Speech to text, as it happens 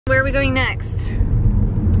Where are we going next?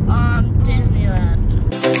 Disneyland.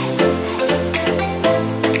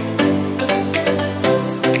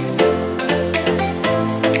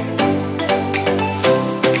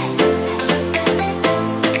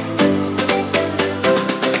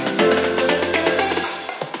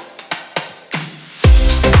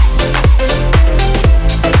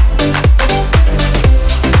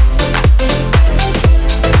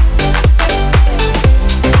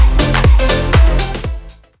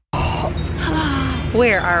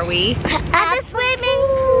 Where are we? At the swimming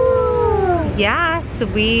pool. Yeah, so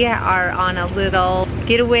we are on a little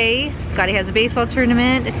getaway. Scottie has a baseball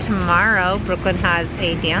tournament tomorrow. Brooklyn has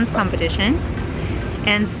a dance competition.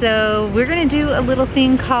 And so we're gonna do a little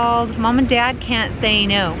thing called Mom and Dad Can't Say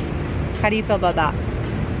No. How do you feel about that?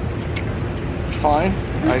 Fine.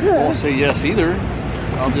 I won't say yes either.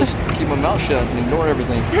 I'll just keep my mouth shut and ignore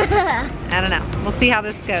everything. I don't know. We'll see how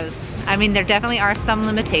this goes. I mean, there definitely are some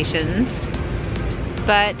limitations.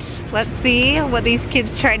 But let's see what these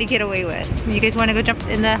kids try to get away with. You guys want to go jump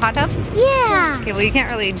in the hot tub? Yeah. Okay, well you can't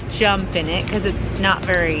really jump in it because it's not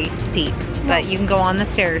very deep. But you can go on the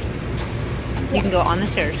stairs. You can go on the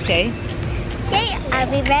stairs, okay? Okay, are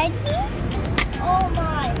we ready? Oh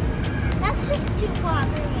my. That's just too far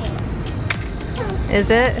for me. Is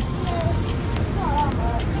it?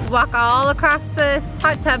 Walk all across the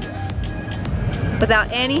hot tub without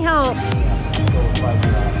any help.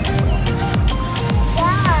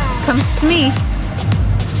 Comes to me.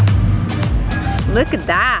 Look at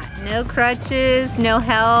that. No crutches, no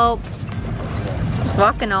help. Just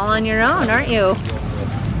walking all on your own, aren't you?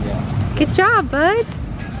 Good job, bud. You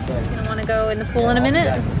gonna want to go in the pool in a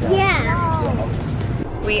minute? Yeah.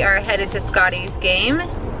 We are headed to Scottie's game.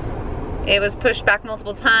 It was pushed back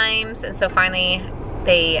multiple times, and so finally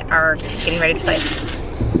they are getting ready to play.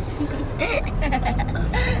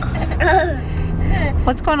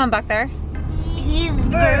 What's going on back there? He's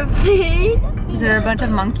burping. Is there a bunch of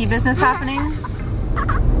monkey business happening?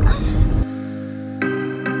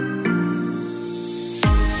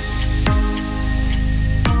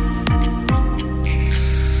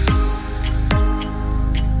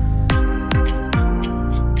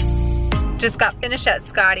 Just got finished at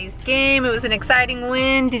Scottie's game. It was an exciting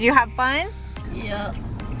win. Did you have fun? Yeah.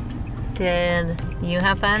 Did you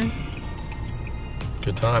have fun?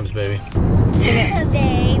 Good times, baby. Sing it.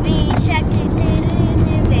 Baby shark, baby shark.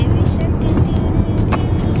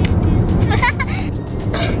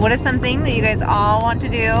 What is something that you guys all want to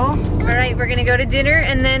do? All right, we're gonna go to dinner,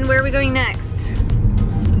 and then where are we going next?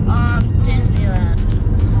 Disneyland.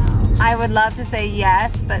 I would love to say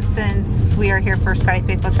yes, but since we are here for Scottie's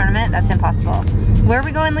baseball tournament, that's impossible. Where are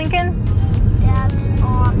we going, Lincoln? Dad's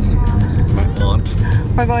aunt's house. My aunt.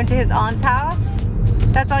 We're going to his aunt's house.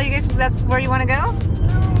 That's all you guys, that's where you wanna go?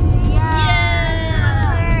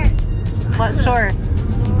 Yeah. What store?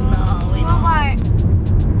 No, we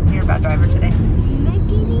don't. You're a bad driver today.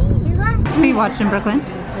 What are you watching, Brooklyn?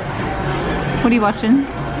 What are you watching?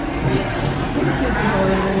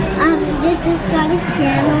 This is Scottie's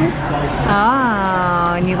channel.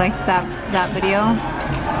 Oh, and you like that video?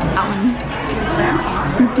 That one.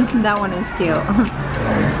 That one is cute.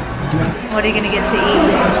 What are you gonna get to eat?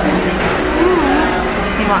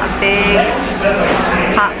 You want a big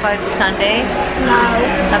hot fudge sundae? No.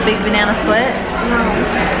 A big banana split? No.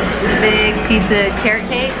 A big piece of carrot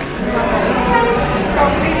cake?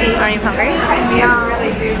 Are you hungry?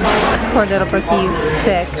 Poor little Brookie's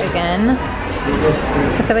sick again.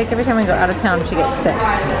 I feel like every time we go out of town, she gets sick.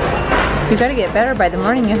 You've got to get better by the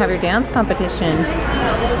morning you have your dance competition.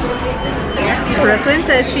 Brooklyn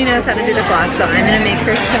says she knows how to do the floss, so I'm going to make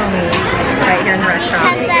her show me right here in the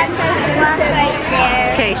restaurant.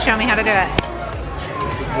 Okay, show me how to do it.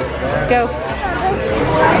 Go.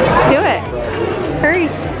 Do it. Hurry.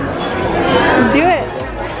 Do it.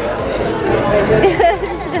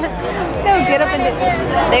 No, get up and do it.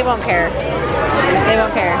 They won't care. They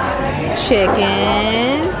won't care.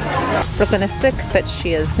 Chicken. Brooklyn is sick, but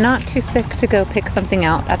she is not too sick to go pick something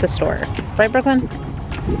out at the store. Right, Brooklyn?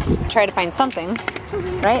 Try to find something,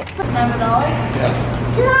 right? $7?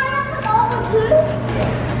 Can I have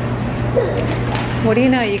 $1 too? What do you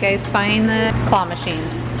know? You guys find the claw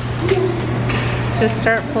machines. Let's just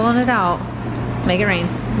start pulling it out. Make it rain.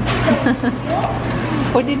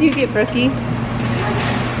 What did you get, Brookie?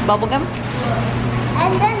 Bubblegum?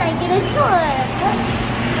 And then I get a toy.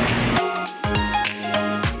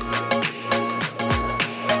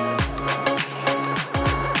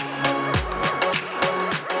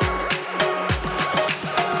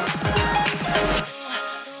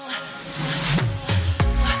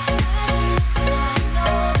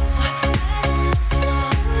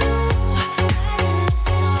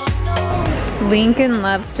 Lincoln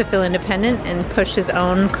loves to feel independent and push his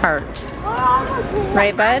own carts.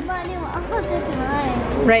 Right, bud?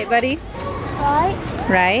 Right, buddy? Right?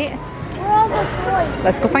 Right? Where are the toys?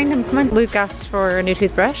 Let's go find him. Come on. Luke asked for a new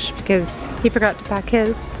toothbrush because he forgot to pack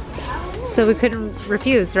his. So we couldn't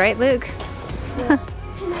refuse, right, Luke? Can I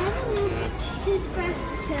have a new toothbrush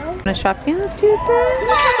too? Wanna shop again this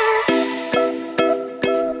toothbrush?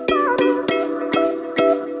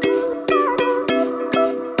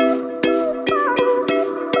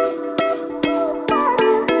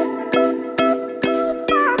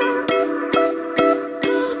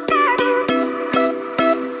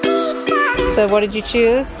 So what did you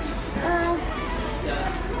choose?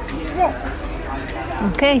 This.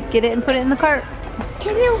 Okay, get it and put it in the cart.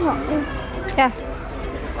 Can you help me? Yeah,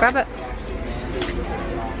 grab it.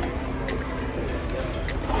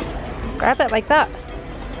 Grab it like that.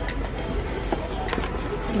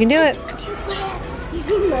 You can do it.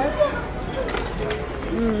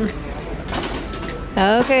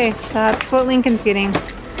 Okay, that's what Lincoln's getting.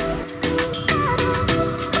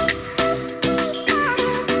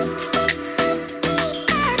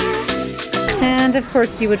 And of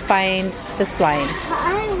course you would find the slime.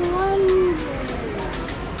 I wonder.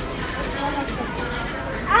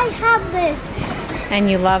 I have this. And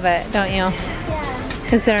you love it, don't you?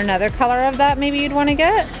 Yeah. Is there another color of that maybe you'd want to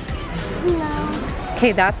get? No.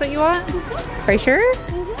 Okay, that's what you want? Are you sure?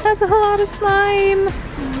 That's a whole lot of slime.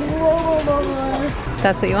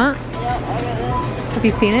 That's what you want? Yep, I got this. Have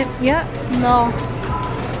you seen it yet? No.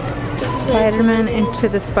 Spider-Man into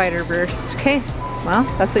the Spider-Verse. Okay, well,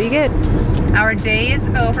 that's what you get. Our day is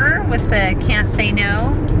over with the can't say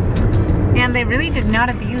no. And they really did not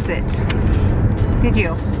abuse it. Did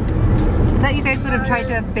you? I thought you guys would have tried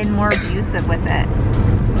to have been more abusive with it.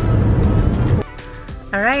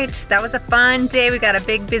 All right, that was a fun day. We got a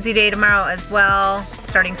big busy day tomorrow as well.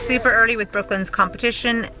 Starting super early with Brooklyn's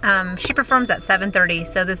competition. She performs at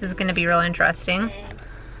 7:30, so this is gonna be real interesting.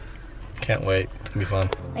 Can't wait. It's gonna be fun.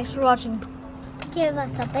 Thanks for watching. Give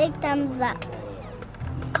us a big thumbs up.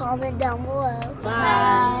 Comment down below.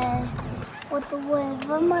 Bye. With the wave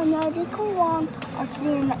of my magical wand, I'll see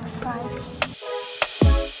you next time.